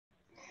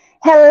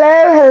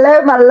Hello,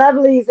 hello, my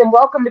lovelies, and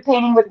welcome to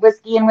Painting with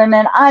Whiskey and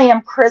Women. I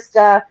am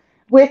Crysta.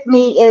 With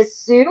me is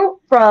Sue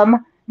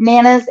from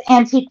Nana's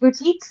Antique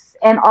Boutiques,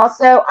 and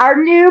also our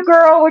new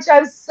girl, which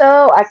I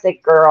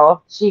say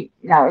girl. She's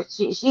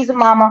a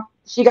mama.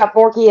 She got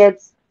 4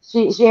 kids.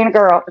 She ain't a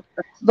girl,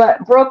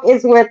 but Brooke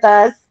is with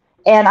us,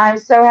 and I'm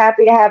so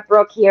happy to have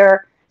Brooke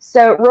here.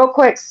 So, real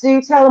quick,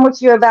 Sue, tell them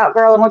what you about,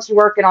 girl, and what you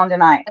working on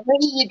tonight. Hey,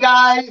 you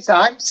guys,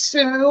 I'm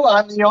Sue.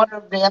 I'm the owner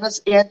of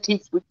Nana's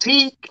Antique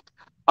Boutique,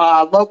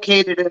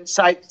 located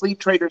inside Flea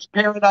Trader's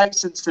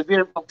Paradise in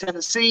Sevierville,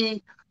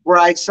 Tennessee, where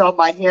I sell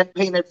my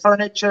hand-painted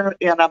furniture,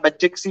 and I'm a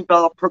Dixie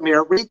Belle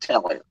Premier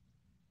retailer.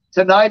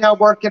 Tonight, I'm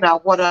working on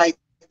what I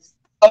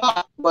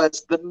thought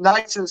was the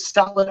nicest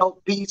solid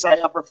oak piece I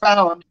ever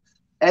found,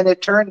 and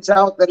it turns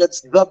out that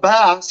it's the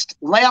best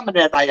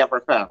laminate I ever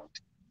found.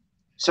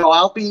 So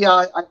I've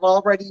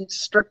already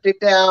stripped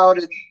it down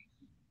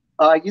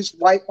and used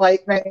white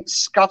lightning,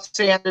 scuff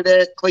sanded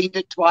it, cleaned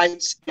it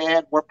twice,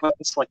 and we're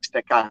putting slick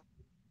stick on.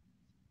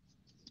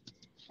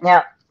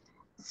 Yeah.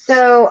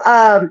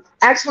 So,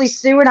 actually,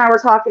 Sue and I were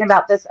talking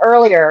about this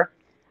earlier.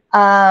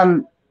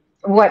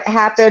 What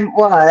happened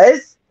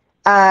was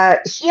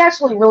she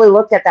actually really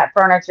looked at that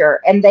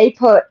furniture, and they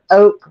put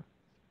oak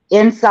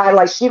inside.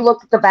 Like, she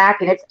looked at the back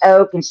and it's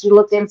oak, and she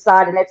looked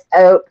inside and it's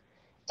oak.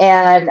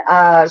 And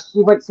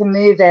she went to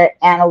move it,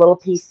 and a little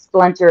piece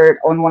splintered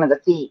on one of the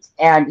feet.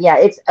 And yeah,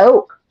 it's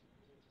oak,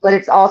 but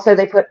it's also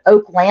they put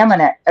oak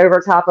laminate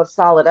over top of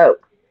solid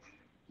oak.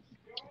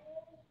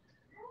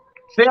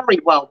 Very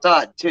well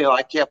done, too.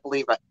 I can't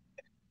believe it.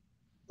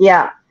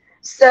 Yeah.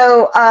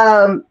 So,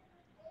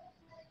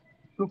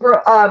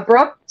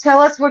 Brooke, tell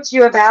us what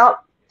you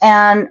about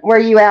and where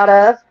you out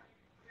of.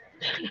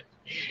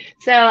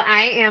 So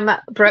I am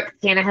Brooke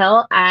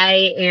Tannehill.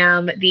 I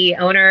am the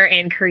owner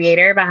and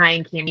creator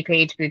behind Candy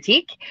Page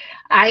Boutique.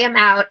 I am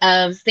out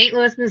of St.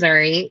 Louis,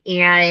 Missouri,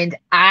 and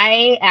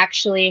I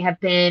actually have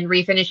been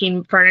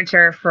refinishing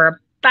furniture for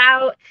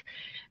about,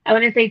 I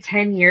want to say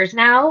 10 years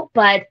now,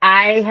 but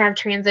I have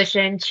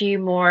transitioned to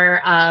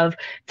more of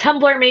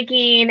tumbler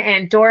making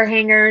and door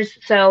hangers.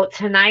 So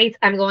tonight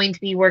I'm going to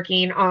be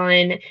working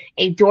on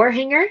a door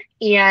hanger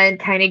and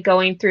kind of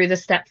going through the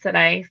steps that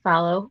I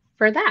follow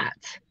for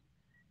that.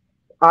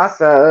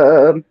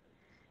 Awesome.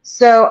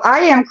 So I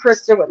am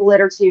Krista with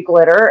Litter to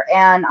Glitter,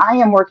 and I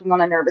am working on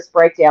a nervous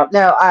breakdown.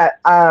 No,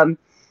 I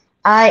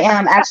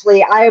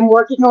am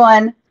working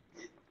on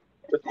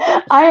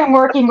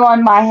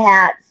my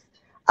hats.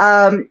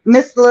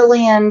 Miss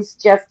Lillian's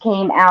just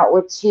came out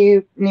with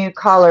 2 new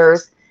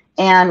colors,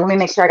 and let me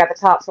make sure I got the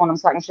tops on them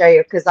so I can show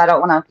you because I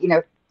don't want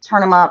to,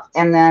 turn them up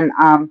and then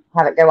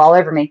have it go all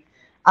over me.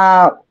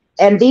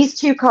 And these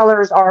 2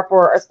 colors are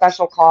for a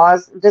special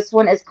cause. This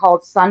one is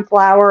called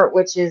Sunflower,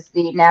 which is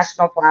the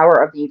national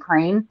flower of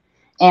Ukraine,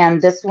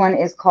 and this one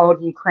is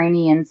called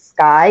Ukrainian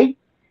Sky.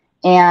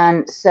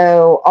 And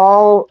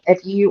so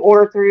if you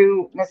order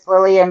through Miss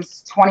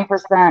Lillian's,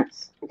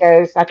 20%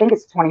 goes, I think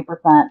it's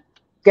 20%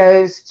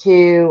 goes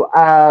to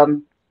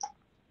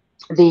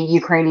the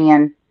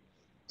Ukrainian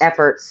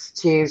efforts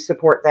to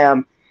support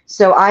them.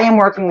 So I am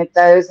working with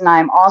those, and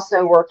I'm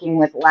also working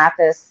with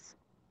Lapis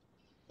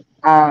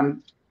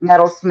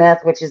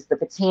Metalsmith, which is the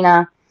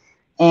patina.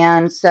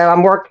 And so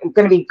I'm going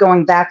to be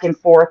going back and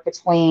forth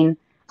between.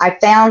 I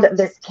found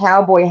this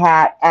cowboy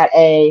hat at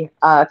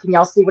can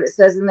y'all see what it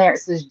says in there? It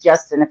says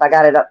Justin. If I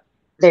got it up,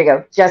 there you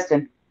go,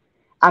 Justin.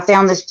 I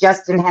found this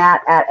Justin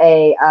hat at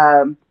a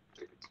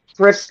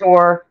thrift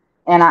store,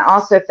 and I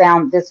also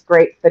found this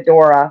great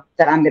fedora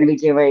that I'm going to be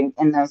doing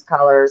in those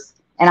colors.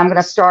 And I'm going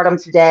to start them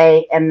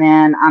today, and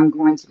then I'm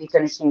going to be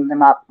finishing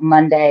them up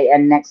Monday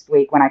and next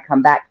week when I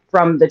come back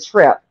from the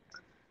trip.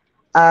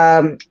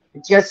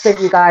 Just so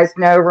you guys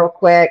know real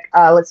quick,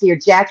 let's see here.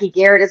 Jackie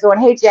Garrett is on.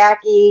 Hey,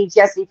 Jackie.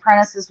 Jesse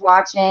Prentice is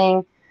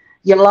watching.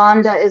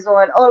 Yolanda is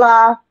on.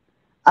 Hola.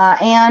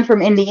 Anne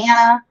from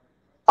Indiana.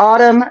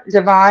 Autumn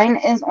Divine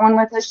is on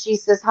with us. She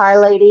says, hi,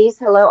 ladies.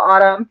 Hello,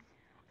 Autumn.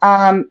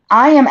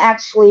 I am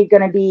actually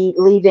going to be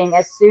leaving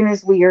as soon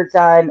as we are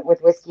done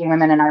with Whiskey and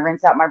Women and I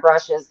rinse out my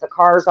brushes. The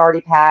car is already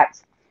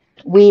packed.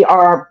 We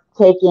are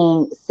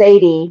taking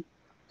Sadie,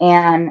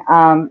 and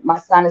my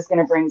son is going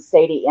to bring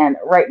Sadie in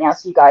right now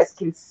so you guys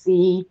can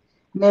see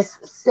Miss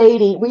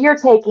Sadie. We are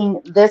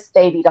taking this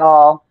baby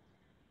doll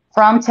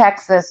from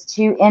Texas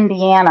to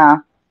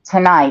Indiana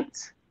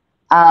tonight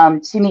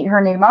to meet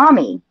her new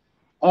mommy.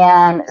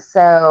 And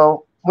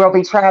so we'll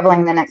be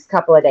traveling the next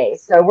couple of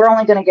days. So we're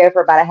only going to go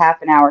for about a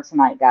half an hour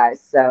tonight, guys.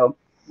 So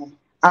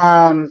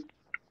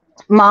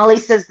Molly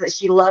says that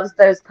she loves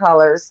those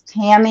colors.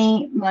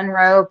 Tammy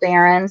Monroe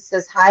Barron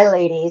says, hi,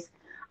 ladies.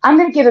 I'm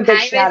going to give a big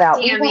shout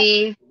out.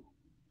 Tammy.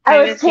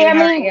 Oh, it's Tammy.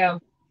 How are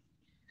you?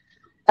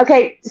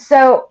 Okay,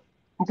 so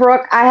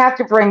Brooke, I have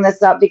to bring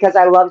this up because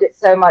I loved it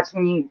so much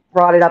when you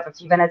brought it up a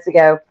few minutes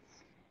ago.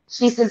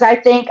 She says, I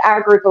think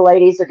our group of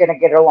ladies are going to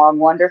get along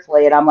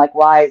wonderfully. And I'm like,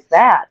 why is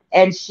that?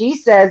 And she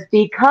says,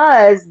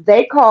 because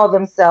they call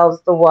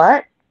themselves the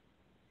what?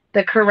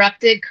 The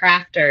Corrupted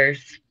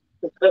Crafters.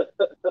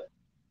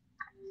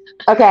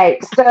 Okay,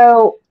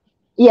 so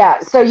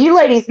Yeah, so you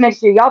ladies make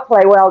sure y'all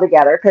play well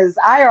together because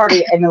I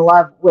already am in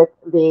love with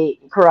the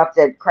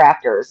corrupted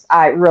crafters.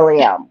 I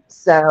really am.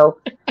 So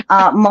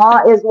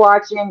Ma is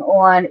watching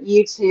on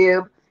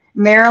YouTube.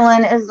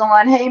 Marilyn is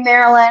on. Hey,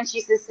 Marilyn. She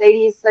says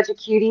Sadie is such a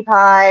cutie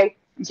pie.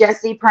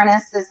 Jessie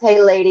Prentice says,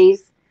 hey,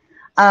 ladies.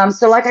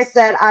 So like I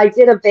said, I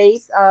did a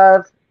base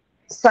of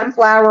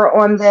sunflower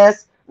on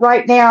this.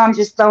 Right now, I'm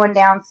just throwing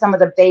down some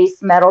of the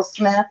base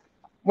metalsmith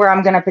where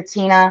I'm going to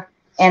patina.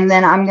 And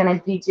then I'm going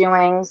to be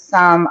doing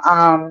some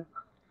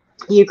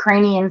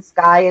Ukrainian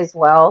sky as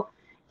well.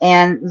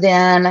 And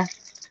then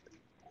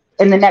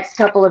in the next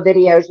couple of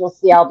videos, you'll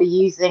see I'll be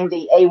using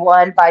the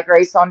A1 by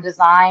Grace on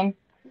Design.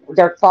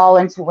 They're Fall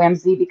into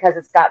Whimsy because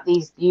it's got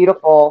these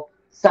beautiful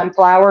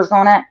sunflowers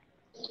on it.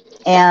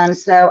 And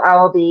so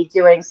I will be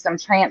doing some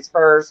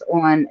transfers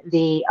on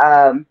the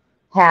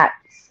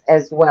hats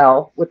as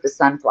well with the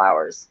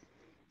sunflowers.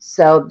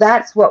 So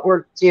that's what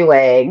we're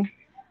doing.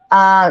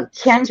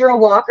 Kendra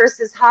Walker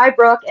says, hi,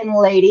 Brooke and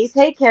ladies.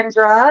 Hey,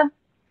 Kendra.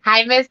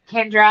 Hi, Miss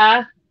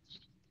Kendra.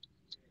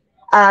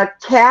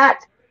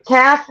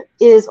 Kath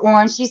is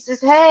on. She says,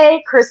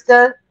 hey,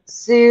 Crysta,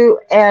 Sue,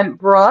 and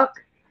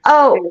Brooke.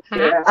 Oh,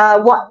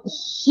 what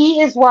she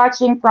is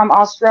watching from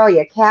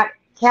Australia.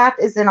 Kath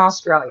is in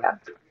Australia.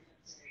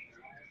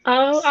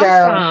 Oh,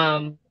 so,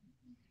 awesome.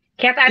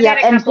 Kath, I've got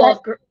a couple of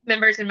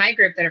members in my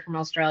group that are from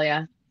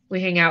Australia. We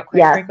hang out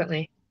quite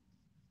frequently.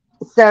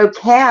 So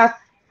Kath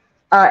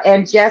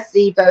and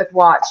Jessie both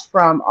watch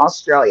from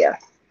Australia.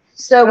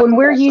 So when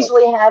we're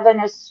usually having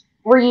a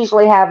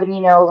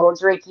little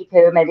drinky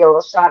poo, maybe a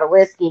little shot of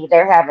whiskey.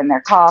 They're having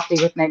their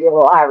coffee with maybe a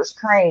little Irish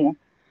cream.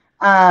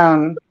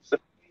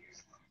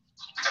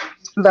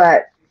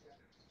 But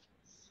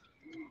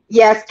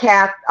yes,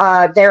 Kath,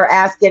 they're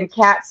asking.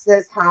 Kat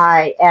says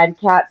hi, and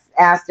Kat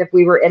asked if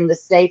we were in the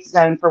safe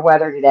zone for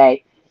weather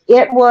today.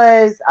 It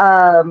was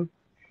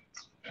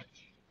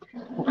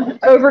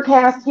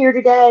overcast here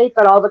today,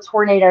 but all the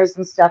tornadoes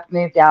and stuff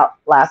moved out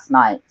last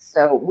night.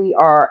 So we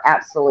are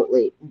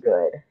absolutely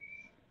good.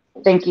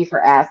 Thank you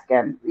for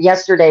asking.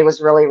 Yesterday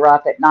was really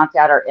rough. It knocked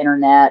out our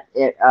internet.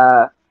 It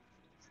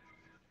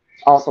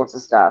all sorts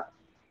of stuff.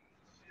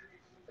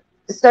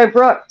 So,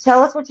 Brooke,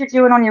 tell us what you're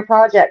doing on your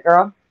project,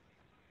 girl.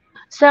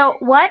 So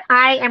what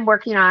I am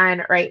working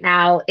on right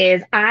now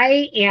is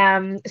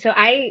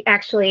I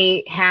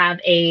actually have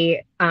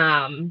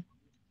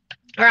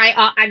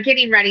I'm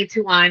getting ready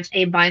to launch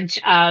a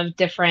bunch of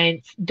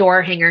different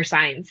door hanger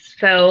signs.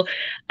 So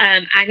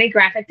I'm a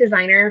graphic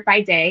designer by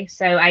day.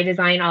 So I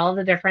design all of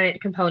the different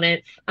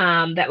components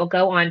that will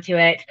go onto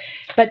it.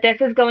 But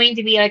this is going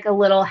to be like a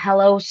little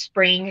Hello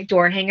Spring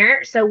door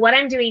hanger. So what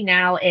I'm doing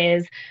now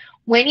is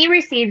when you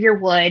receive your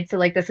wood, so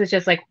like this is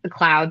just like the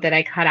cloud that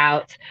I cut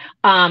out,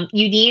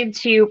 you need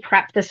to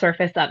prep the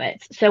surface of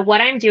it. So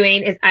what I'm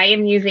doing is I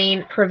am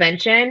using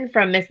Prevention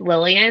from Miss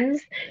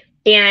Lillian's.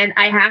 And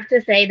I have to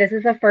say, this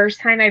is the first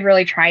time I've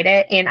really tried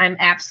it, and I'm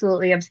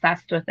absolutely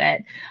obsessed with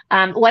it.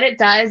 What it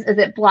does is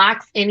it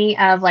blocks any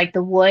of like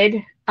the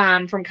wood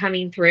from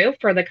coming through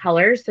for the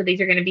colors. So these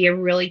are going to be a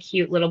really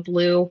cute little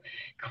blue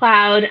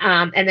cloud,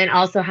 and then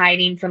also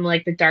hiding some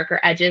like the darker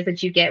edges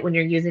that you get when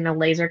you're using a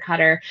laser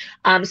cutter.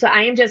 So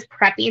I am just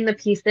prepping the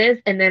pieces,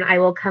 and then I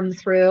will come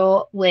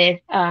through with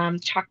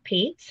chalk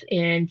paint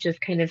and just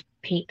kind of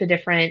paint the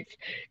different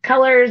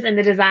colors and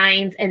the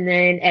designs, and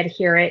then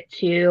adhere it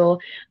to.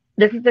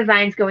 This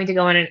design is going to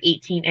go on an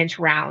 18-inch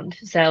round.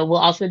 So we'll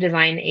also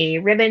design a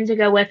ribbon to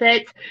go with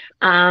it.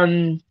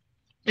 I'm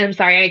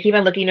sorry, I keep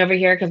on looking over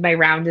here because my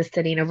round is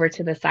sitting over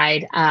to the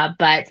side.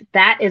 But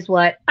that is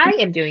what I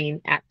am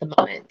doing at the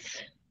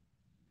moment.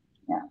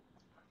 Yeah.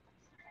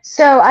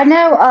 So I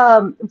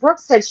know Brooke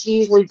said she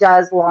usually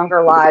does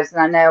longer lives,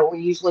 and I know we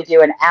usually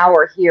do an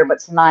hour here, but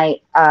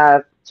tonight,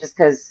 just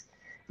because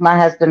my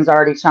husband's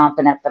already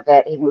chomping at the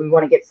bit, we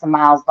want to get some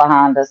miles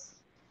behind us.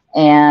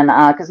 And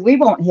because we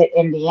won't hit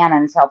Indiana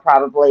until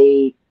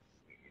probably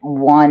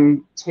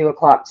 1, 2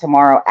 o'clock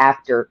tomorrow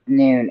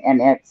afternoon,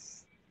 and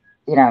it's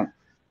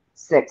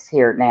 6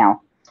 here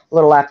now, a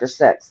little after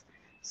 6.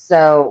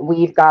 So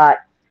we've got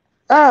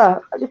a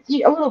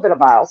little bit of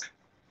miles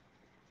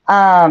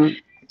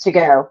to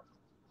go.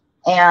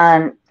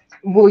 And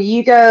will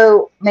you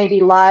go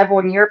maybe live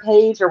on your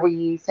page, or will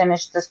you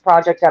finish this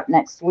project up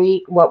next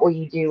week? What will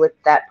you do with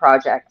that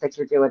project that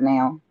you're doing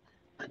now?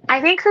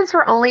 I think since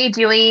we're only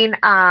doing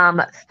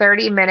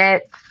 30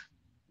 minutes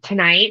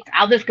tonight,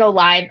 I'll just go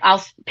live.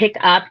 I'll pick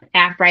up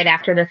right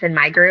after this in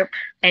my group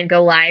and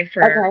go live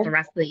for the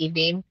rest of the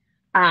evening.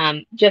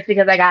 Just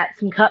because I got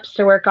some cups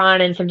to work on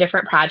and some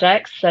different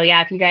projects. So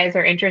yeah, if you guys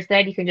are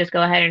interested, you can just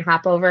go ahead and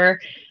hop over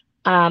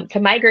to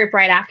my group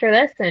right after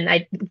this. And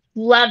I'd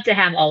love to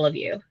have all of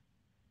you.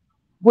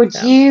 Would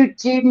you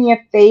do me a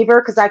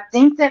favor? Because I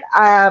think that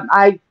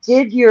I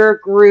did your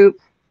group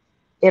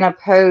in a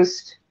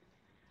post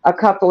a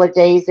couple of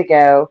days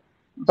ago,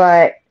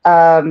 but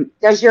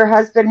does your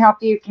husband help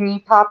you? Can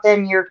you pop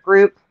in your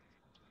group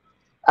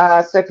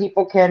so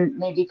people can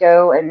maybe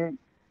go and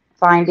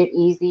find it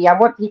easy? I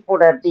want people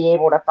to be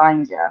able to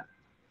find you.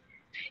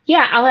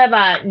 Yeah, I'll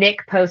have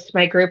Nick post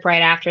my group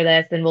right after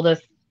this, and we'll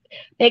just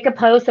make a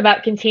post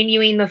about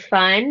continuing the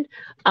fun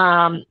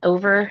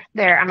over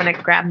there. I'm gonna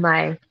grab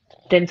my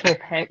dental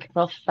pick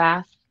real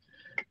fast.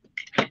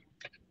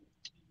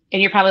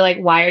 And you're probably like,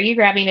 why are you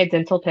grabbing a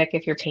dental pick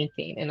if you're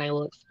painting? And I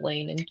will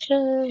explain in just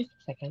a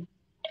second.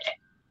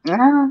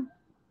 Yeah.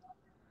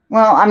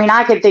 Well, I mean,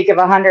 I could think of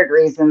 100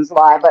 reasons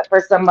why, but for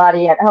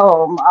somebody at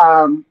home,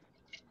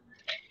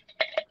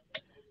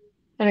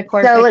 And of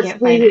course, so I let's can't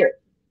see find it. here.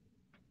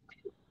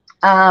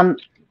 Um,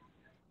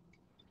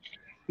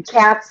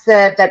 Kath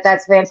said that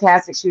that's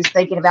fantastic. She was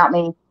thinking about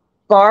me.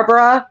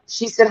 Barbara,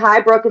 she said, hi,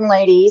 Broken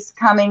Ladies,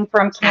 coming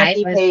from Hi,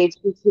 Campy Page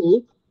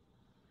Boutique.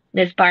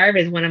 Miss Barb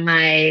is one of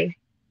my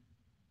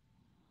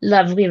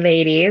lovely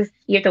ladies.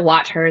 You have to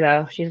watch her,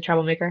 though. She's a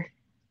troublemaker.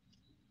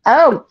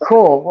 Oh,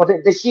 cool. Well,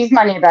 she's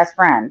my new best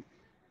friend.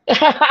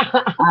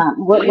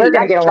 We're going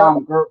to get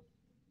along.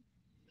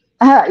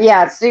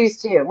 Yeah,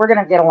 Sue's too. We're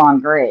going to get along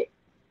great.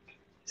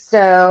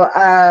 So,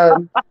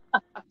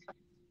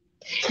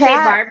 Hey,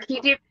 Barb, can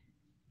you do...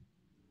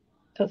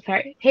 Oh,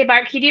 sorry. Hey,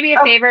 Barb, can you do me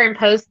a favor and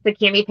post the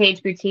Cami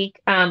Page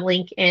Boutique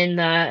link in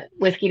the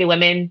Whiskey to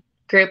Women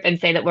group and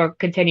say that we'll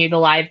continue the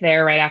live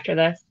there right after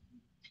this?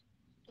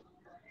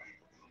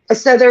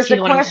 So there's a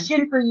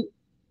question for you.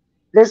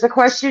 There's a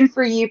question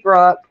for you,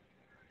 Brooke.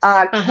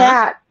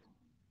 Kat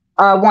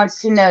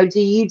wants to know, do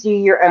you do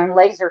your own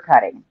laser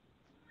cutting?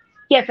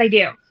 Yes, I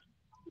do.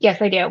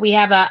 Yes, I do. We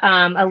have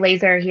a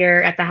laser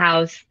here at the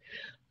house.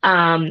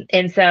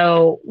 And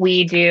so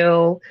we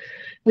do,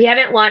 we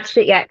haven't launched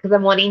it yet because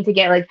I'm wanting to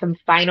get like some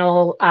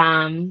final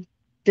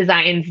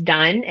designs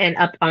done and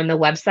up on the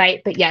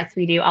website. But yes,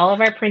 we do all of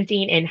our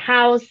printing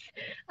in-house.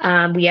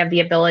 We have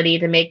the ability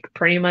to make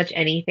pretty much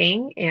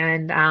anything.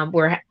 And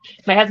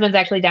my husband's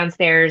actually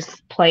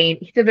downstairs playing.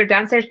 He's either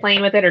downstairs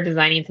playing with it or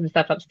designing some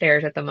stuff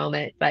upstairs at the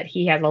moment. But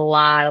he has a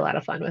lot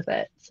of fun with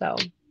it. So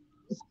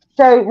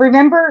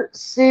remember,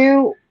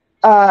 Sue,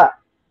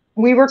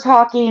 we were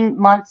talking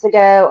months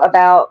ago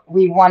about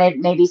we wanted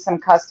maybe some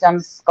custom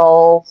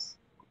skulls.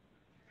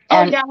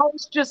 Oh, yeah, I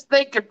was just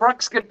thinking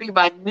Brooke's going to be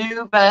my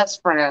new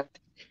best friend.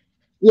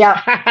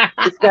 Yeah.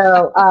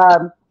 So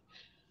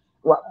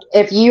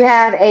if you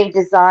have a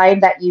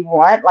design that you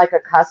want, like a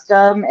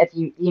custom, if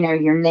you know,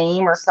 your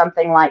name or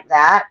something like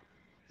that,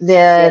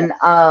 then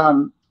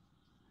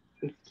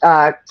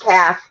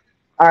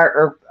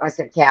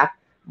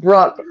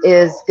Brooke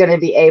is going to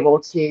be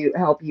able to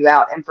help you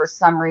out. And for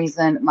some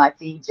reason, my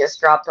feed just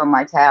dropped on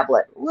my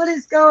tablet. What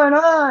is going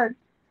on?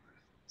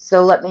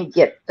 So let me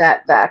get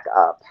that back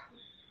up.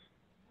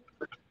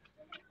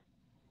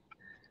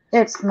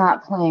 It's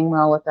not playing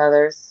well with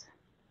others.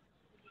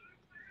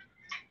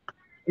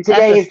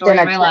 Today has been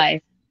my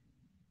life.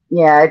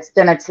 Yeah, it's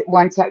been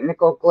one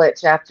technical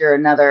glitch after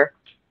another.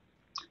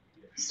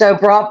 So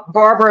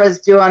Barbara is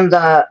doing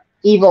the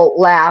evil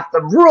laugh, the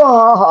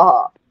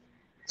raw.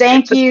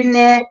 Thank you,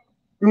 Nick.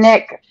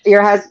 Nick,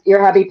 your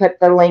hubby put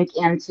the link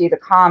into the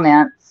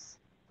comments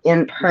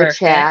in the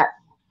chat.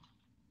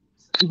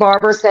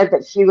 Barbara said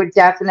that she would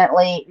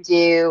definitely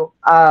do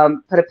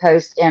put a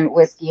post in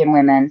Whiskey and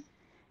Women.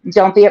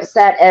 Don't be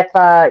upset if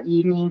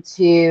you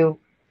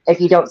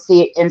don't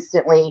see it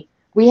instantly.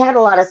 We had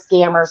a lot of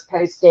scammers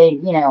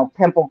posting,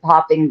 pimple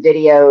popping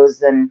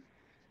videos and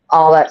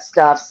all that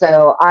stuff.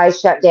 So I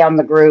shut down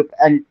the group,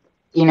 and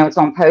it's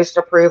on post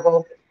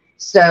approval.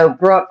 So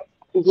Brooke,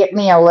 get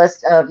me a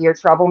list of your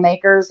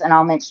troublemakers, and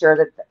I'll make sure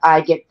that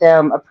I get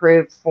them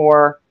approved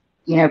for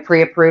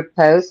pre-approved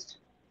post.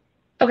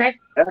 Okay.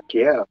 Heck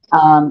yeah.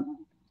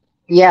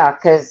 Yeah,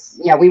 because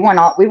we want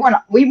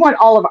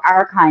all of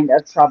our kind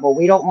of trouble.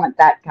 We don't want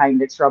that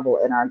kind of trouble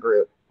in our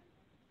group.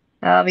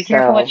 Be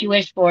careful what you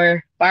wish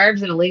for.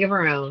 Barb's in a league of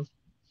her own.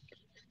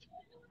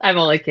 I'm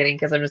only kidding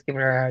because I'm just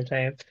giving her a hard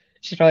time.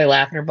 She's probably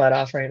laughing her butt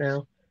off right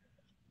now.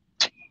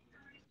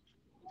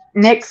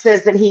 Nick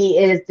says that he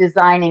is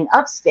designing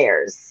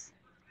upstairs.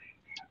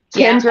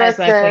 Kendra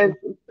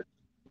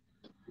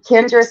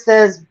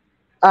says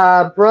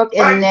Brooke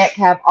and Nick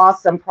have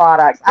awesome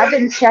products. I've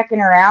been checking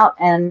her out,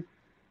 and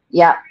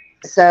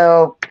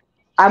so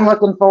I'm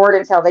looking forward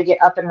until they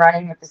get up and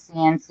running with the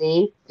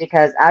CNC,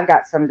 because I've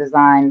got some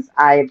designs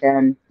I've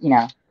been,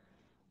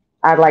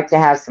 I'd like to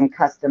have some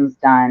customs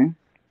done.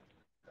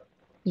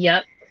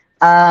 Yep.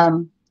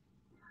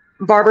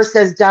 Barbara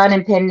says done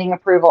and pending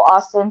approval.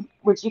 Austin,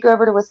 would you go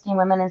over to Whiskey and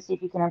Women and see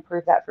if you can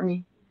improve that for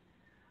me?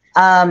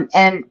 And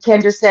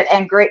Kendra said,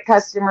 and great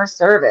customer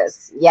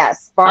service.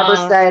 Yes. Barbara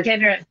said.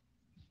 Kendra.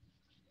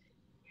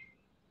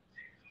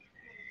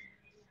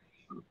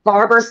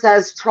 Barbara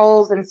says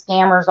trolls and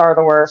scammers are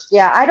the worst.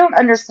 Yeah, I don't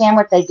understand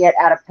what they get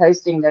out of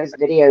posting those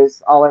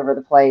videos all over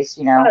the place,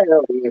 I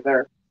don't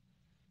either.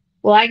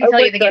 Well, I can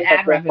tell you they get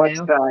ad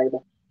revenue.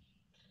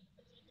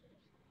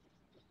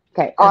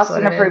 Okay,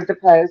 Austin approved the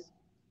post.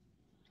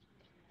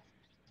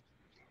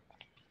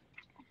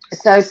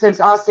 So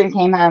since Austin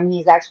came home,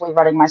 he's actually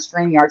running my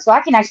StreamYard, so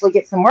I can actually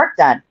get some work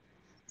done.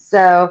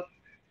 So,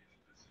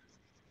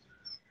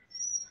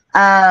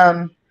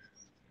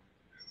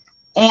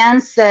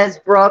 Anne says,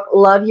 Brooke,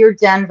 love your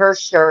Denver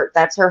shirt.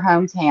 That's her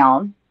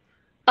hometown.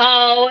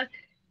 Oh,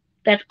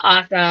 that's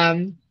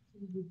awesome.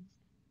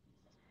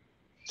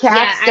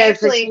 Kat Yeah, says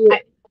that she.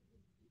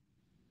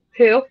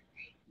 Who?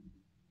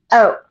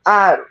 Oh,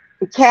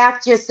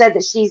 Kath just said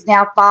that she's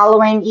now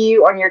following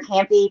you on your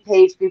Campy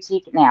Page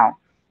Boutique now.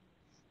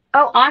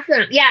 Oh,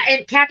 awesome. Yeah,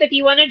 and Kath, if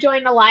you want to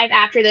join the live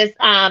after this,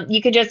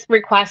 you could just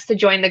request to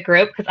join the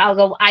group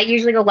because I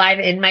usually go live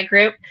in my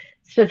group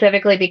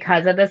specifically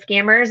because of the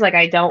scammers. Like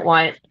I don't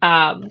want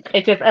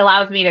it just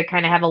allows me to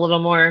kind of have a little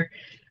more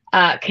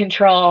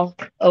control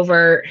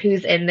over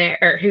who's in there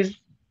or who's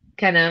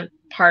kind of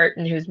part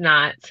and who's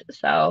not.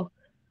 So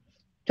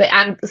but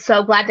I'm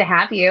so glad to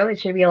have you. It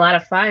should be a lot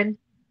of fun.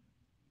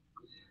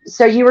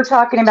 So you were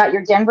talking about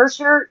your Denver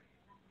shirt?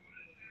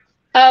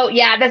 Oh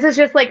yeah, this is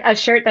just like a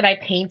shirt that I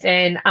paint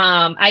in.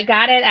 I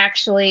got it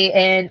actually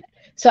in.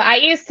 So I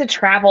used to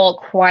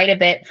travel quite a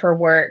bit for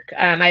work.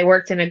 I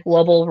worked in a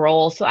global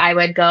role, so I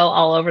would go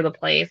all over the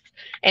place.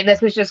 And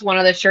this was just one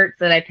of the shirts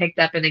that I picked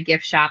up in a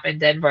gift shop in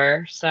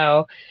Denver.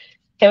 So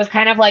it was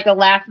kind of like a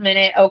last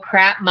minute, oh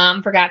crap,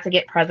 mom forgot to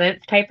get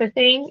presents type of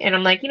thing. And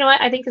I'm like, you know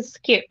what? I think this is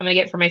cute. I'm gonna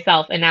get it for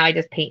myself. And now I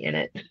just paint in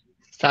it.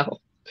 So.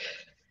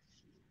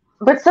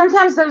 But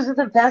sometimes those are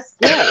the best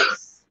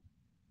gifts.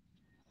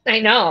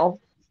 I know.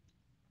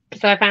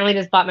 So I finally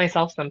just bought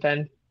myself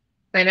something.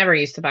 I never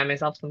used to buy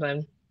myself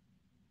something.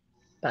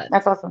 But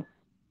that's awesome.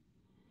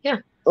 Yeah.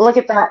 Look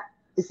at that.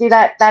 You see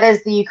that? That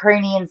is the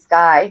Ukrainian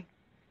sky.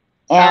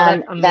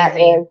 And that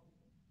is,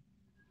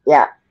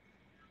 yeah.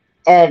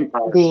 And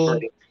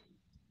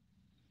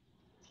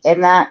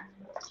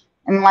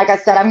and like I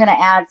said, I'm going to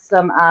add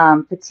some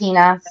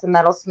patina, some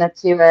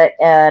metalsmith to it,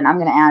 and I'm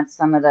going to add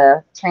some of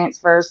the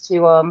transfers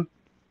to them.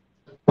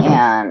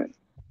 And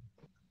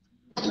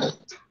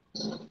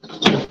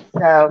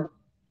so.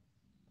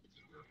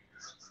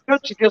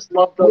 Don't you just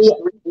love those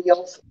three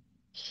wheels?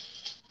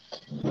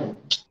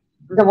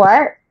 The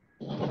what?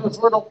 Those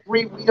little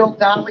 3-wheel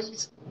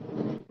dollies.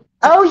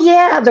 Oh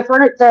yeah,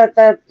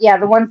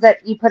 the ones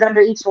that you put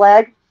under each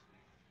leg.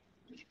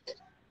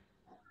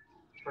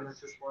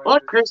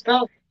 Look,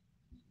 Crysta.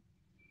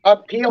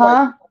 I'm peeling.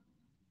 Huh?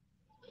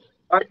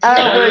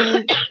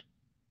 Oh,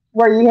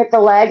 where you hit the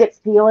leg, it's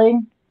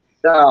peeling.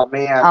 Oh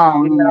man.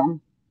 Oh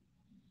man.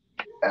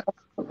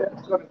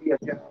 That's going to be a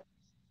job.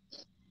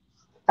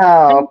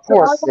 Oh,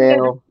 poor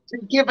Sue. To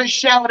give a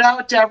shout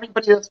out to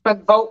everybody that's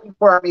been voting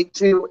for me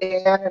too,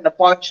 Ann and a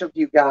bunch of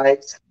you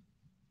guys.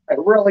 I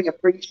really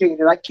appreciate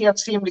it. I can't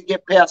seem to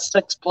get past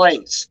 6th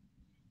place.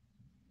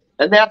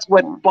 And that's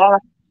with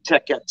bought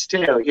tickets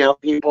too, you know,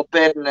 people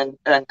bidding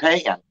and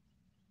paying.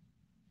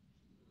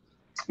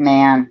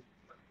 Man.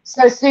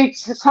 So Sue,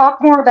 to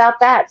talk more about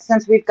that,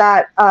 since we've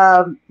got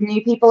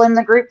new people in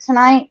the group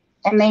tonight,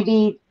 and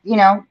maybe, you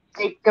know,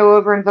 they go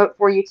over and vote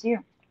for you too.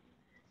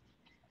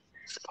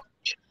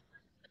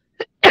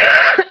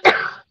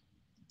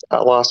 I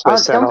lost my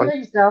sound. Don't kill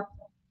yourself.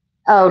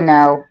 Oh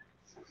no.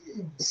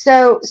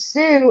 So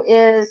Sue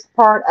is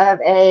part of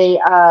a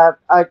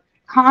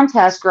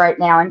contest right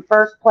now. In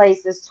first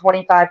place is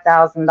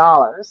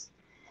 $25,000,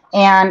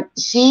 and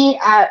she.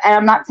 And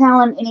I'm not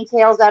telling any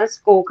tales out of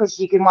school because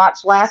you can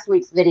watch last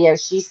week's video.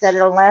 She said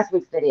it on last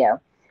week's video.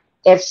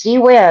 If she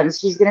wins,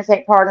 she's going to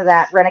take part of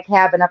that, rent a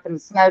cabin up in the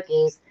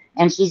Smokies,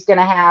 and she's going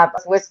to have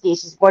whiskey.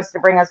 She wants to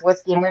bring us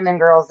whiskey and women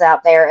girls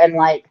out there and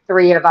like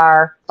 3 of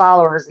our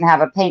followers and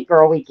have a paint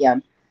girl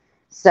weekend.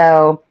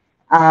 So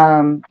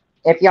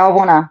if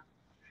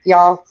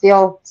y'all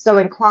feel so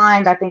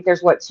inclined, I think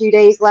there's 2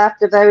 days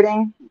left of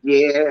voting.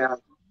 Yeah.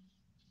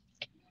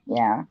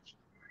 Yeah.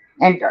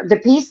 And the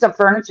piece of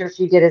furniture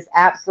she did is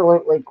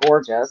absolutely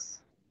gorgeous.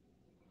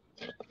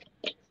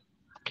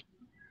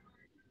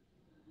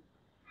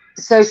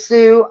 So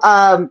Sue,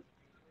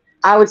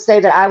 I would say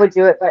that I would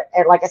do it, but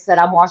like I said,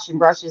 I'm washing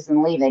brushes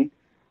and leaving.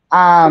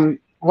 Why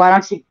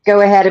don't you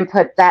go ahead and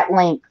put that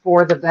link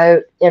for the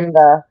vote in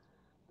the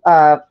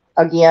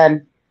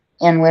again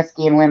in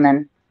Whiskey and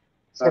Women,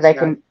 so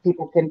okay.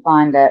 People can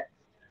find it.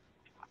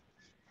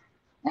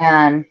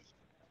 And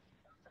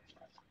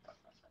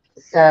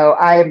so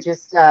I am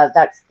just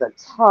that's the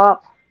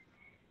top,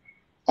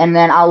 and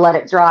then I'll let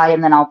it dry,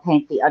 and then I'll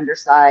paint the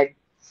underside.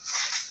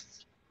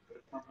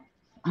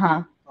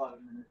 Huh?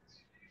 11 minutes.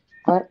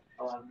 What?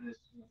 11 minutes.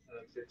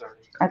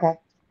 Okay.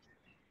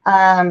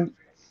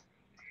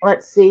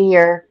 Let's see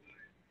here.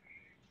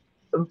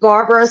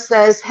 Barbara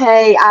says,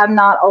 "Hey, I'm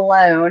not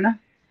alone."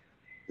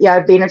 Yeah,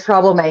 being a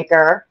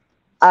troublemaker.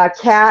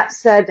 Kat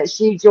said that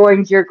she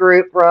joined your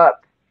group,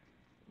 Brooke.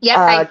 Yep,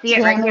 I see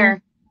it right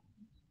here.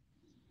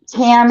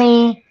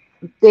 Tammy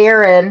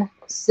Barron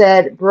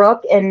said,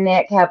 Brooke and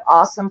Nick have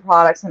awesome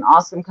products and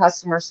awesome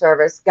customer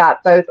service.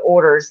 Got both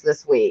orders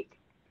this week.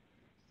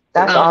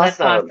 That's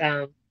awesome. That's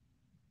awesome.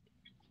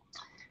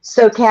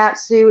 So Kat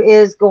Sue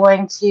is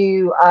going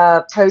to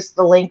post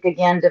the link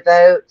again to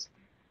vote.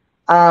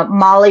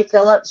 Molly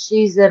Phillips,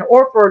 she's in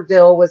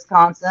Orfordville,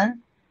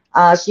 Wisconsin.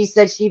 She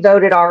said she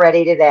voted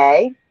already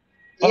today.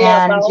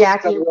 Yeah, and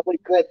Jackie, really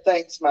good.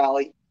 Thanks,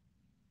 Molly.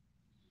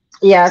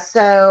 Yeah,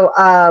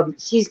 so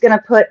she's going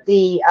to put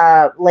the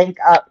link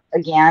up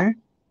again,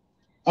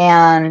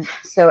 and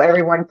so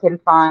everyone can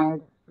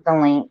find the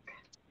link,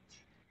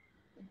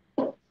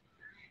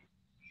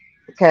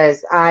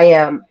 because I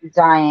am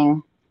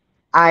dying.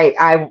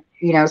 I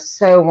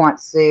so want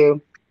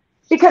to,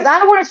 because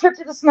I want a trip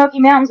to the Smoky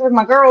Mountains with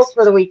my girls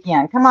for the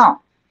weekend. Come on.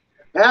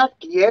 Heck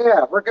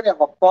yeah, we're gonna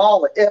have a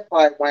ball if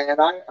I win. I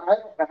don't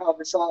know how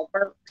this all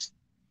works.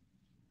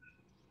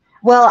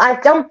 Well, I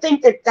don't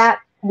think that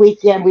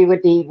weekend we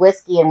would be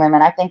whiskey and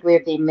women. I think we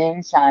would be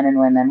moonshine and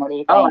women. What do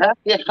you Oh think? heck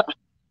yeah,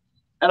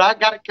 and I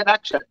got a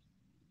connection.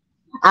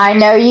 I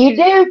know you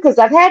do, because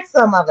I've had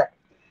some of it.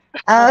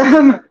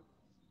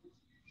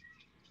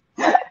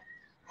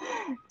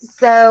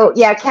 So,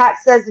 yeah, Kat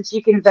says that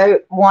you can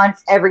vote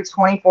once every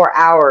 24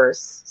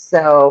 hours.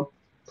 So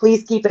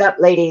please keep it up,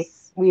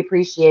 ladies. We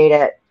appreciate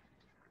it.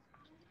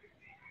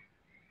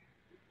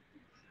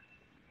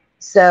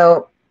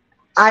 So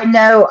I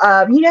know,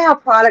 you know how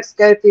products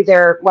go through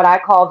their, what I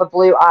call the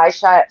blue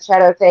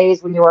eyeshadow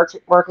phase when you're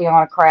working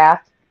on a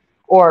craft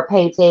or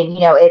painting.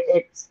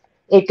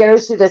 It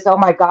goes through this, oh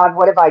my God,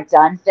 what have I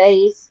done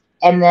phase?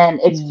 And then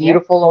it's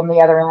beautiful on the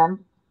other end.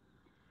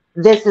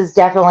 This is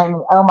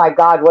definitely, oh my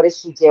God, what is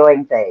she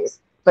doing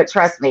phase? But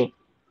trust me,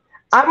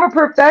 I'm a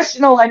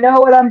professional. I know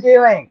what I'm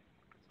doing.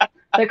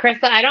 But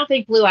Crysta, I don't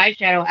think blue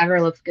eyeshadow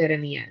ever looks good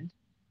in the end.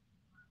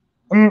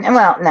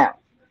 Well, no.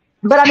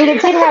 But I mean,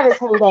 it did have its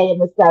heyday in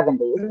the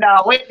 70s.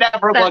 No, it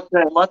never looked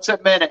good. Let's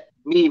admit it,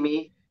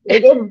 Mimi.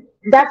 It did.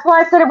 That's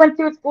why I said it went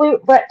through its blue.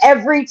 But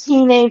every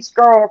teenage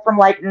girl from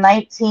like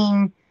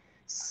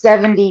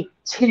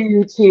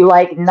 1972 to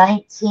like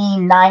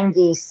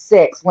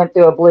 1996 went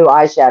through a blue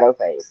eyeshadow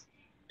phase.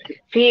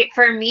 See,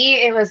 for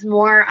me, it was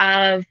more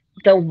of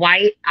the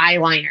white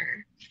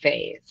eyeliner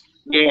phase.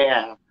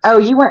 Yeah. Oh,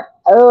 you went,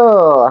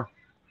 oh.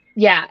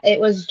 Yeah, it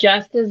was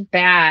just as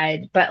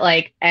bad, but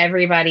like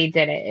everybody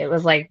did it. It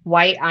was like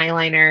white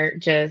eyeliner,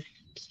 just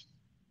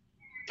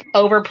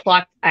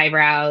overplucked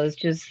eyebrows,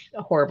 just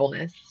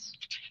horribleness.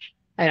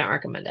 I don't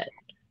recommend it.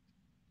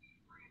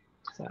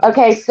 So.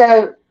 Okay,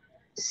 so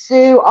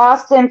Sue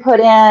Austin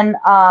put in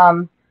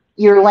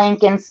your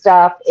link and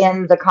stuff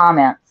in the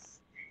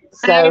comments.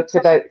 So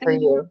to vote for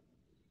you.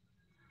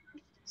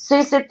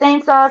 Sue said,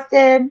 thanks,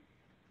 Austin.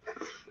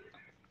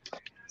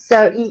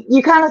 So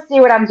you kind of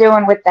see what I'm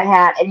doing with the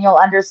hat, and you'll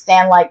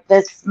understand, like,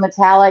 this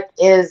metallic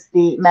is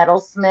the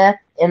metalsmith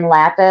in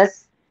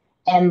lapis,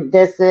 and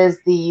this is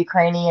the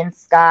Ukrainian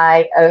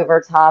sky over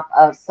top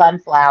of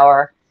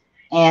sunflower.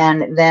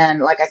 And then,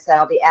 like I said,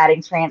 I'll be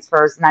adding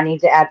transfers, and I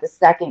need to add the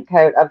second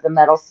coat of the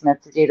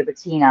metalsmith to do the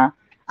patina.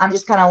 I'm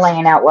just kind of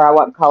laying out where I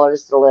want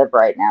colors to live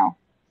right now.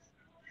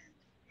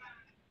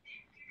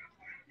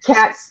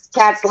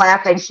 Kat's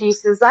laughing. She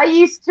says, I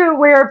used to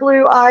wear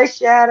blue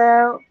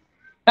eyeshadow.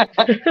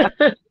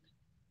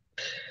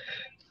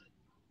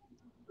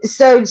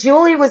 So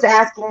Julie was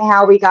asking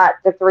how we got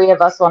the three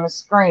of us on the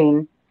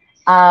screen.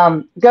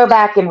 Go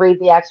back and read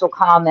the actual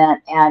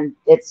comment, and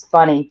it's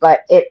funny,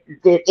 but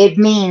it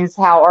means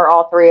how are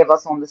all three of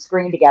us on the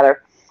screen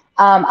together.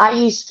 I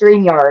use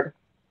StreamYard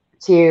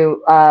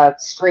to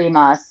stream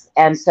us,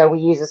 and so we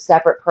use a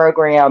separate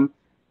program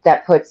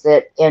that puts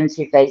it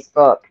into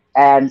Facebook,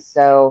 and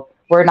so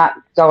we're not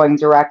going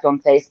direct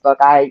on Facebook.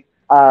 I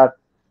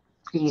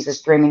use a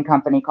streaming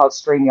company called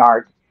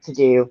StreamYard to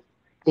do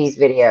these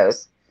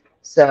videos,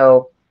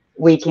 so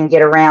we can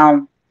get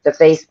around the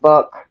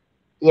Facebook,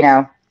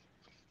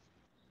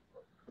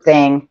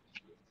 thing.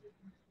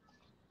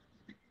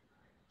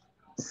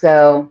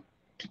 So,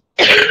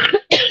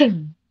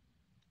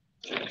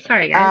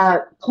 sorry,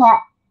 guys.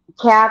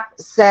 Kat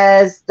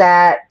says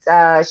that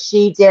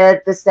she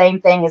did the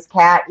same thing as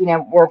Kat,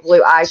 wore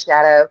blue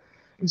eyeshadow.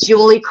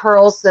 Julie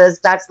Curl says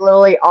that's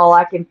literally all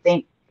I can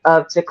think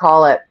of to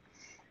call it.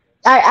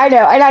 I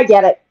know, and I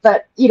get it,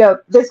 but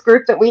this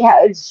group that we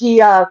had,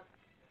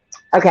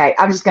 okay,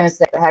 I'm just going to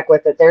say the heck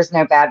with it. There's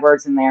no bad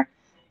words in there.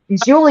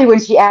 Julie, when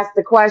she asked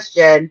the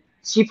question,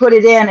 she put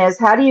it in as,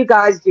 how do you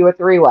guys do a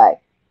three-way?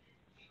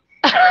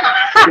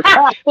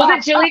 Was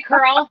it Julie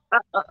Curl?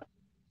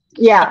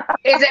 Yeah.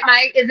 Is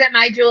it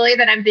my Julie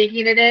that I'm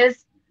thinking it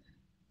is?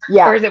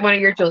 Yeah. Or is it one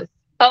of your Julies?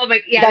 Oh my,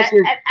 yeah.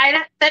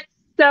 That's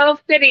so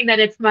fitting that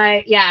it's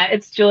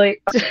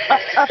Julie.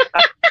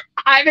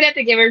 I'm gonna have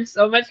to give her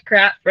so much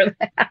crap for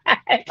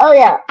that. Oh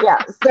yeah.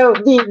 So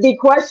the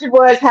question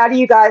was, how do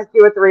you guys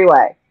do a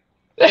three-way?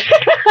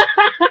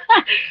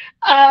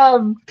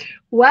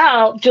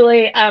 Well,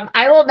 Julie,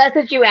 I will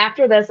message you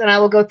after this, and I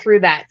will go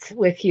through that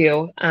with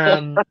you.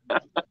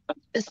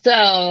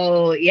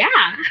 So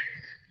yeah.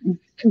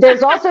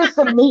 There's also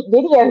some neat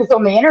videos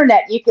on the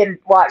internet you can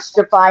watch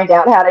to find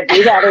out how to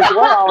do that as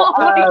well.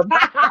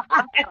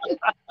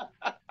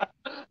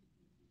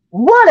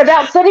 What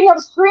about setting up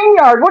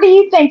StreamYard? What are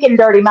you thinking,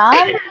 Dirty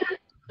Mind?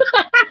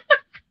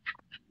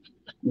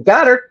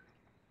 Got her.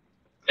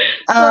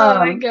 Oh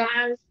my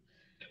gosh.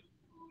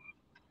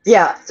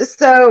 Yeah.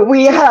 So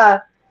we,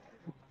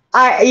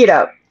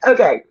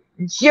 okay.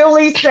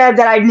 Julie said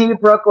that I knew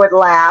Brooke would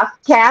laugh.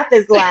 Kath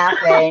is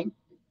laughing.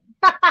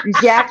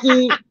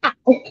 Jackie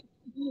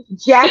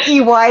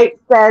Jackie White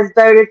says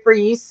voted for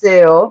you,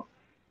 Sue.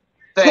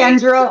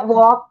 Thanks. Kendra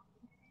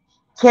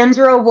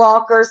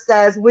Walker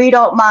says we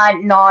don't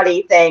mind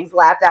naughty things.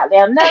 Laughed out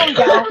loud. No, we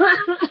don't.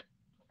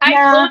 I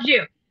No. told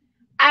you.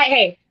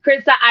 Hey,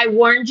 Crysta, I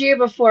warned you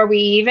before we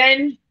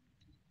even.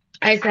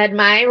 I said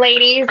my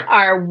ladies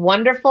are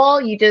wonderful.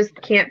 You just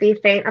can't be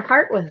faint of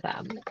heart with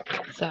them.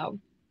 So.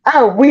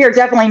 Oh, we are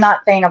definitely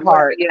not faint of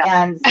heart, Yeah.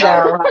 and No,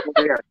 so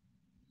we're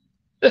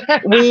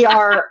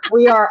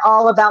we are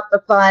all about the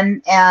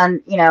fun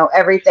and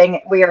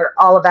everything. We are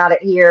all about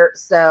it here.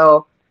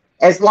 So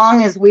as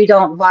long as we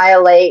don't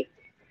violate,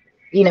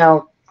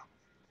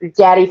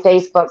 Daddy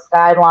Facebook's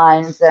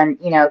guidelines and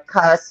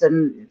cuss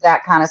and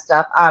that kind of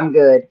stuff, I'm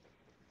good.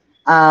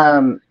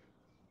 You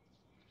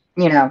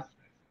know,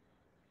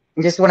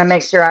 I just want to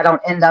make sure I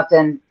don't end up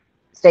in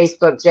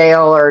Facebook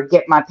jail or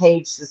get my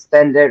page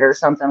suspended or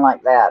something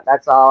like that.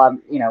 That's all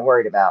I'm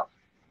worried about.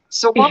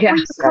 So what were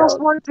the cuss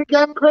words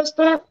again,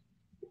 Crysta?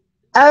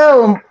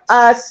 Oh,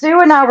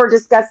 Sue and I were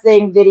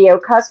discussing video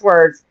cuss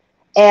words,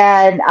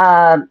 and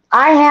I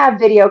have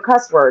video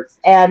cuss words,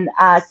 and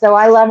so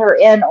I let her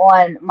in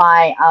on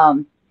my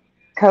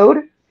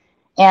code,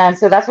 and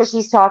so that's what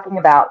she's talking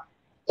about.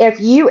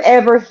 If you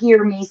ever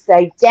hear me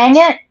say "dang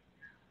it"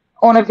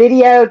 on a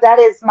video, that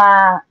is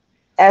my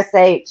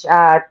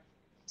SHT,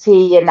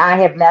 and I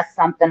have messed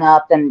something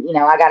up, and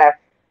I gotta,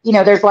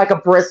 there's like a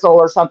bristle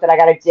or something I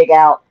gotta dig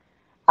out.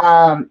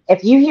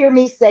 If you hear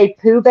me say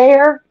 "Pooh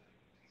Bear,"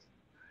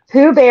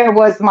 Pooh Bear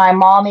was my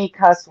mommy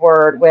cuss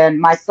word when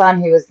my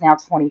son, who is now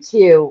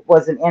 22,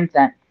 was an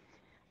infant.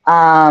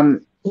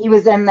 He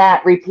was in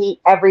that repeat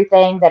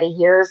everything that he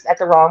hears at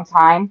the wrong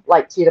time,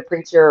 like to the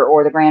preacher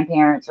or the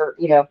grandparents or,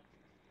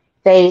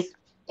 face.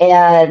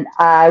 And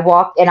I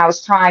walked, and I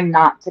was trying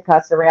not to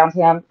cuss around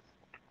him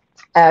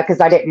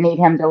because I didn't need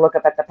him to look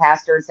up at the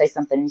pastor and say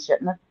something he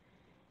shouldn't have.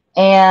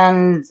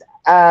 And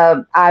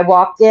I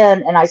walked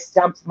in and I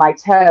stumped my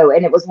toe,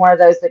 and it was one of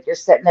those that you're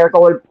sitting there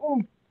going,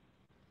 "Ooh,"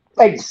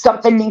 like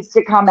something needs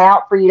to come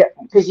out for you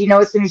because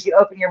as soon as you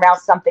open your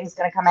mouth, something's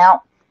going to come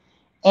out.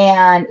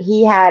 And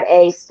he had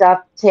a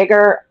stuffed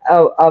tiger,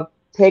 a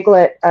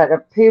piglet, a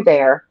Pooh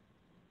Bear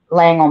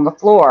laying on the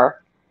floor.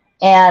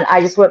 And I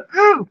just went,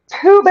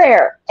 Pooh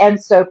Bear.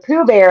 And so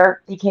Pooh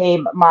Bear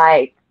became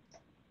my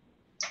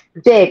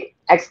big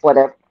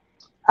expletive,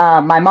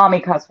 my mommy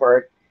cuss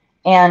word.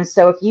 And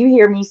so if you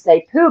hear me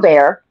say Pooh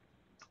Bear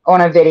on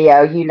a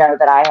video, you know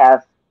that I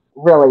have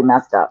really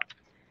messed up.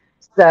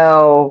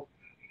 So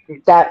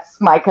that's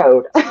my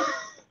code.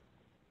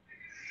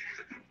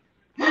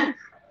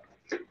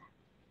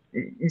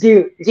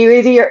 Do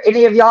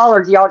any of y'all,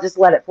 or do y'all just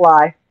let it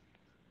fly?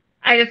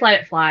 I just let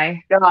it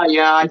fly. Yeah,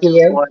 I Do just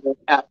you? let it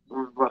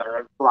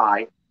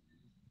fly.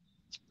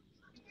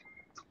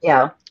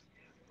 Yeah.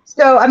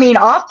 So I mean,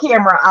 off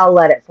camera, I'll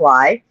let it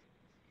fly,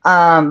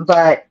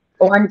 but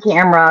on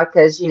camera,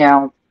 because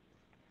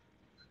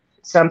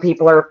some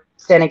people are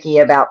finicky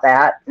about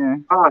that.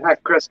 Oh,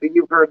 heck, Crysta,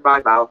 you've heard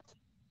my mouth.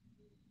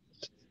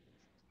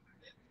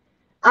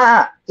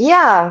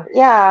 Yeah.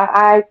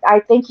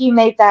 I think you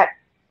made that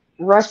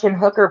Russian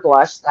hooker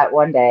blush that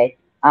one day.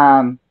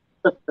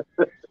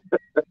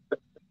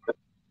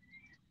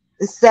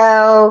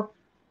 So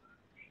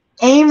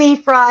Amy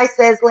Fry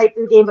says late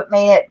to the game but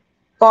made it.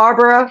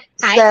 Barbara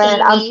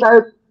said,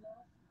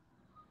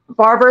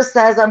 Barbara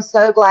says, I'm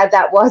so glad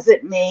that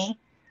wasn't me.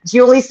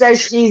 Julie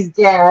says she's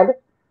dead.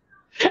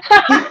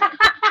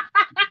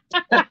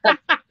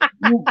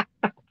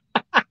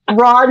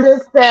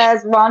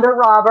 Rhonda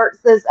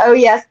Roberts says, oh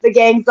yes, the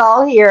gang's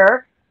all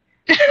here.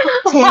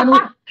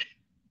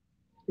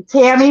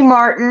 Tammy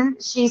Martin,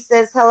 she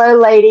says, hello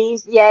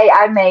ladies. Yay,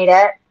 I made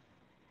it.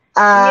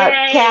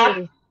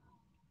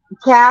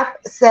 Cap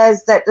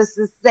says that this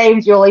is the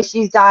same Julie.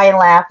 She's dying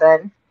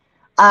laughing.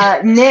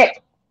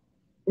 Nick,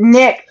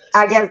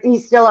 I guess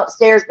he's still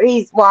upstairs, but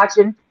he's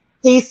watching.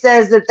 He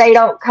says that they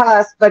don't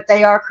cuss, but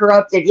they are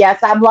corrupted.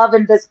 Yes, I'm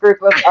loving this group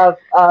of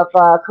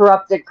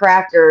corrupted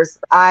crafters.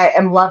 I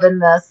am loving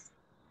this.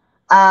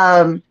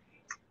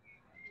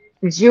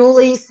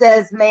 Julie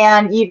says,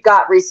 man, you've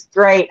got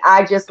restraint.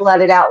 I just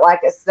let it out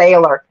like a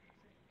sailor.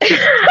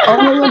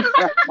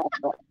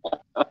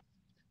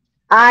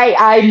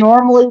 I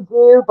normally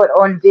do, but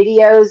on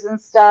videos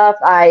and stuff,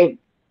 I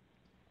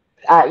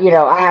have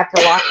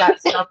to lock that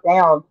stuff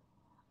down.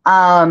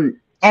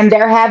 And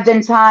there have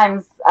been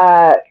times,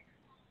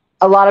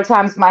 a lot of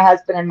times my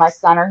husband and my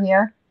son are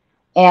here,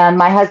 and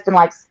my husband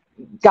likes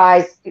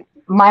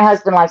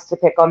to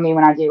pick on me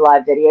when I do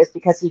live videos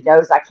because he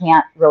knows I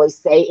can't really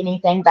say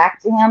anything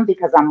back to him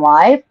because I'm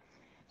live.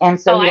 And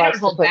so he likes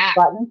to push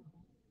buttons.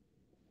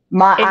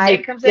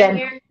 Nick comes in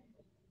here?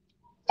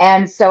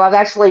 And so I've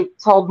actually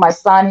told my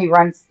son he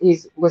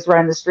was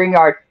running the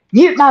StreamYard,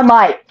 mute my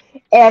mic.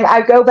 And I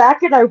go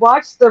back and I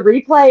watch the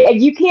replay,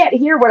 and you can't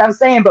hear what I'm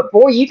saying, but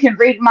boy, you can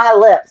read my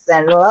lips.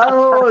 And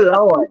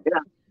oh Lord.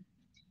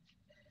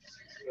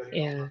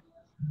 Yeah.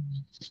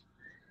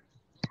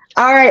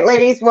 All right,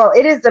 ladies. Well,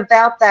 it is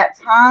about that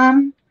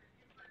time.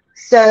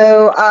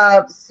 So,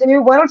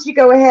 Sue, why don't you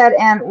go ahead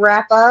and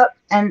wrap up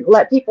and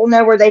let people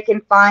know where they can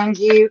find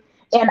you?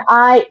 And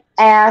I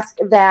ask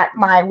that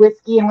my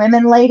whiskey and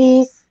women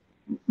ladies,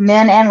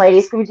 men and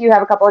ladies, because we do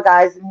have a couple of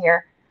guys in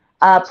here,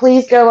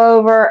 please go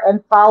over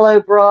and follow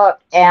Brooke.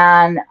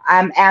 And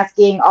I'm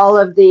asking all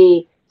of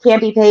the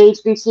Campy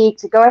Page Boutique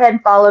to go ahead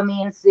and follow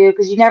me and Sue,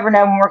 because you never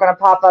know when we're going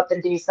to pop up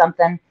and do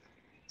something.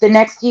 The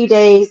next few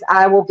days,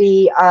 I will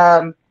be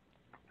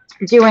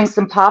doing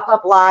some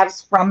pop-up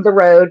lives from the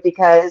road,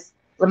 because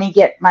let me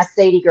get my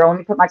Sadie girl. Let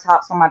me put my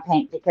tops on my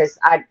paint, because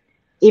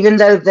even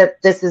though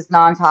that this is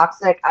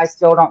non-toxic, I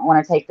still don't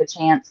want to take the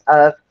chance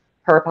of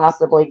her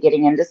possibly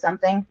getting into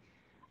something,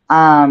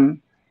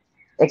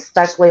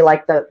 especially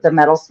like the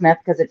metalsmith,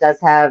 because it does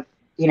have,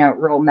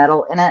 real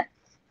metal in it.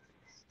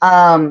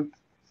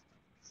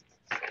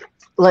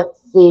 Let's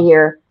see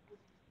here.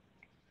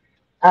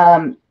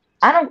 I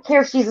don't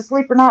care if she's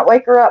asleep or not.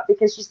 Wake her up,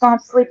 because she's going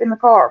to sleep in the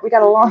car. We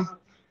got a long.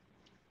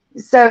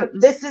 So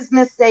this is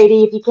Miss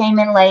Sadie. If you came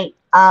in late,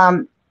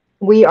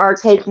 we are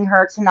taking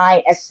her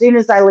tonight. As soon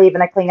as I leave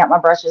and I clean up my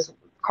brushes,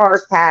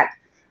 car's packed,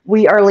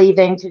 we are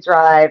leaving to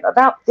drive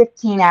about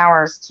 15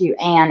 hours to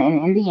Ann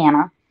in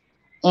Indiana.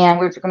 And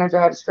we're going to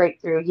drive straight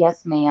through.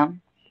 Yes,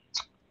 ma'am.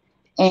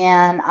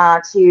 And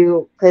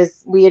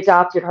because we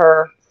adopted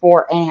her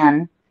for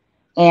Ann.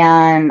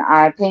 And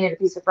I painted a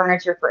piece of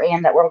furniture for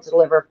Ann that we'll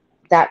deliver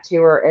that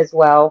to her as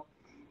well.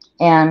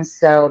 And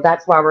so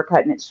that's why we're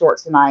cutting it short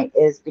tonight,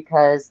 is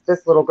because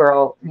this little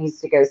girl needs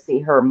to go see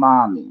her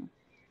mommy.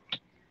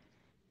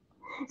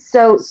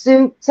 So,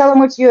 Sue, tell them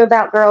what you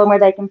about, girl, and where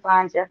they can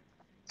find you.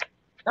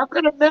 I'm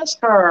going to miss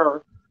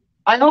her.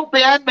 I hope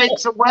Ann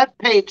makes a web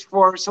page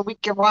for her so we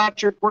can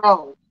watch her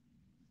grow.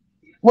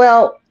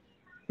 Well,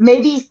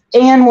 maybe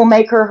Ann will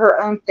make her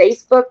own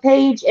Facebook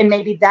page, and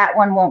maybe that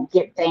one won't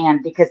get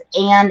banned, because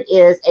Ann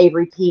is a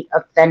repeat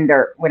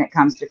offender when it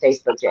comes to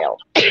Facebook jail.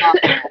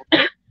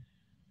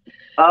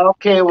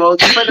 Okay, well,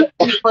 you better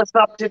keep us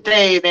up to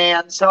date,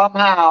 Ann,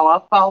 somehow.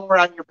 I'll follow her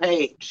on your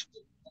page.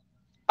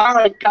 All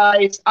right,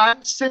 guys,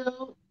 I'm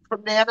Sue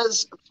from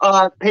Nana's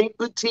Paint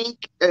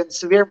Boutique in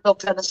Sevierville,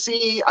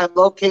 Tennessee. I'm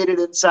located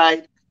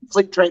inside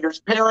Fleet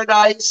Trader's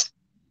Paradise,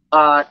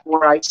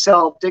 where I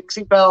sell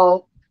Dixie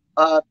Belle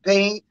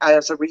paint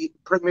as a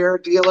premier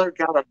dealer.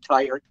 God, I'm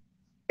tired.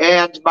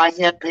 And my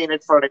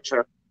hand-painted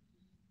furniture.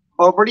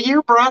 Over to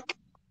you, Brooke.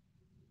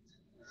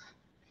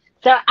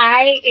 So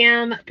I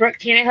am Brooke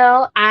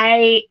Tannehill.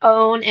 I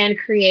own and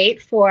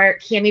create for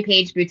Cami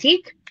Page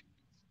Boutique.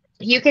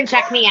 You can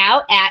check me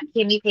out at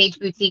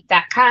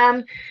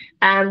CamiPageBoutique.com.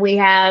 We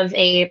have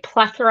a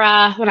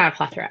plethora, well, not a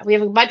plethora. We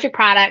have a bunch of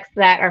products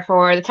that are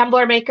for the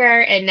tumbler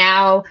maker and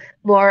now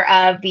more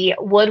of the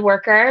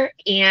woodworker.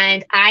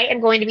 And I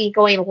am going to be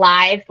going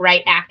live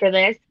right after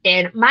this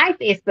in my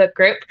Facebook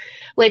group,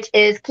 which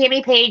is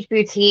Cami Page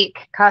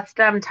Boutique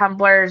Custom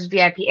Tumblers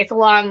VIP. It's a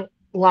long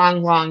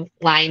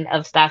line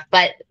of stuff,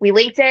 but we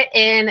linked it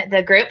in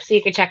the group so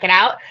you can check it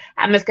out.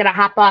 I'm just going to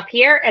hop off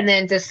here and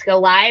then just go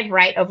live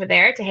right over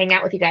there to hang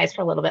out with you guys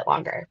for a little bit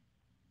longer.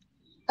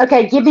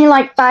 Okay, give me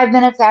like 5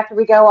 minutes after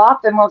we go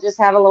off, and we'll just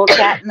have a little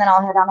chat, and then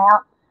I'll head on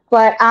out.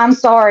 But I'm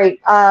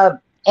sorry,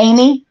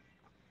 Amy,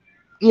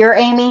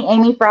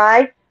 Amy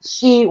Fry,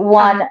 she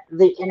won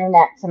the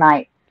internet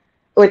tonight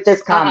with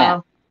this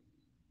comment.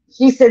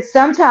 She said,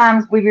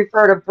 sometimes we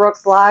refer to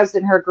Brooke's lives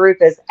in her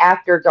group as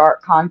after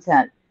dark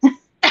content.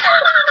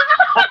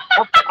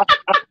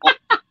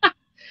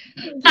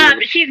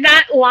 She's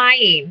not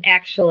lying,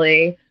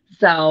 actually.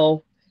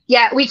 So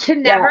yeah, we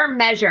can never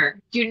measure.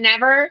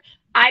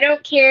 I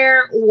don't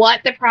care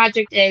what the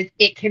project is,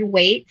 it can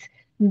wait.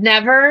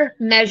 Never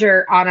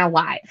measure on a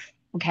live.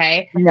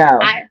 Okay. No.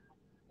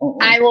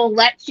 I will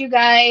let you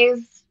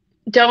guys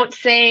don't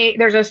say,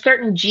 there's a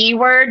certain G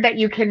word that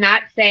you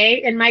cannot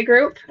say in my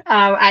group.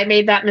 I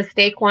made that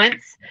mistake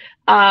once.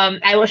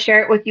 I will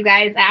share it with you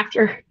guys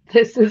after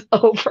this is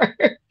over.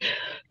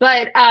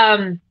 But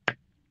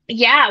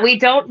yeah, we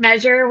don't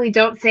measure, we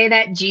don't say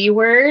that G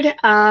word,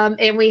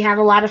 and we have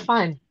a lot of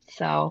fun.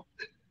 So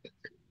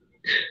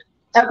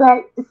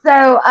okay,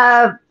 so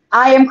I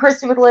am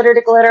Crysta with Litter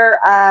to Glitter.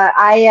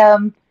 I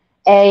am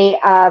a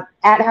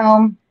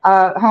at-home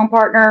home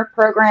partner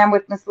program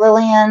with Miss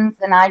Lillian's,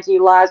 and I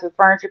do lives with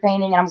furniture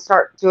painting, and I'm going to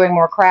start doing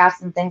more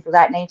crafts and things of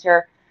that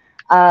nature.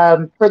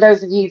 For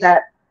those of you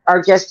that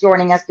are just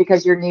joining us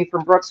because you're new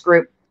from Brooke's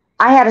group,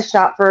 I had a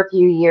shop for a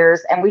few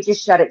years, and we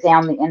just shut it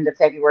down the end of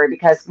February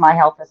because my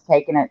health has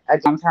taken a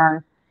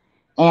downturn.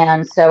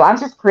 And so I'm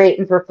just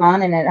creating for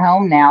fun and at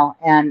home now,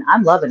 and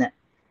I'm loving it.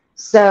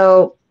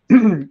 So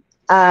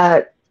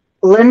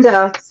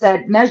Linda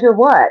said, measure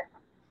what?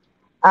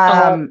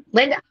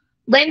 Linda,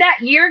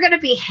 you're going to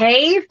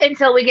behave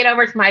until we get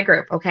over to my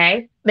group,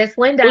 okay? Miss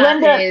Linda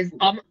is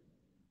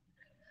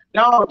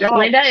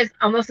Linda is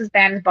almost as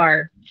bad as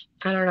Barb.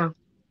 I don't know.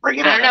 I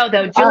don't know,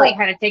 though. Julie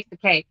kind of takes the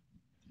cake.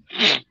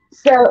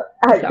 So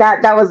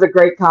that was a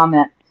great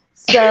comment.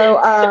 So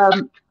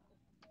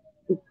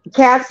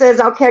Kat says,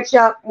 I'll catch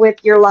up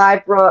with your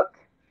live, Brooke.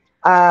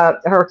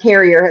 her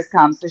carrier has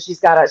come, so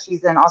she's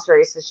in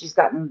Australia, so she's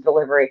gotten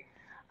delivery.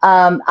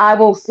 I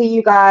will see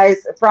you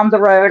guys from the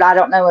road. I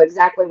don't know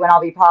exactly when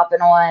I'll be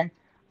popping on,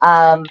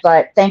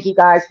 but thank you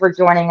guys for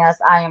joining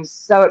us. I am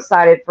so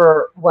excited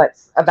for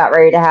what's about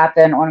ready to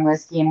happen on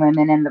Whiskey and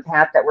Women and the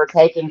path that we're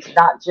taking to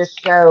not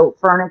just show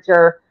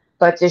furniture,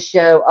 but to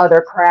show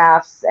other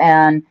crafts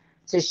and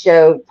to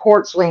show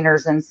porch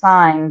leaners and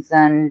signs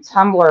and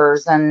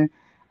tumblers and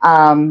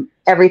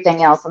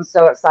everything else. I'm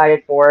so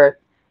excited for it.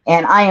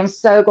 And I am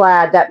so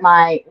glad that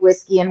my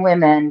Whiskey and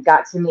Women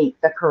got to meet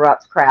the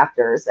Corrupt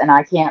Crafters. And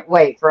I can't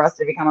wait for us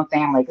to become a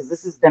family because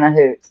this has been a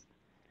hoot.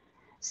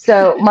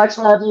 So much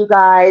love, you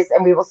guys.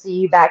 And we will see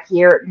you back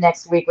here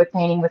next week with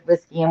Painting with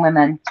Whiskey and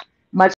Women.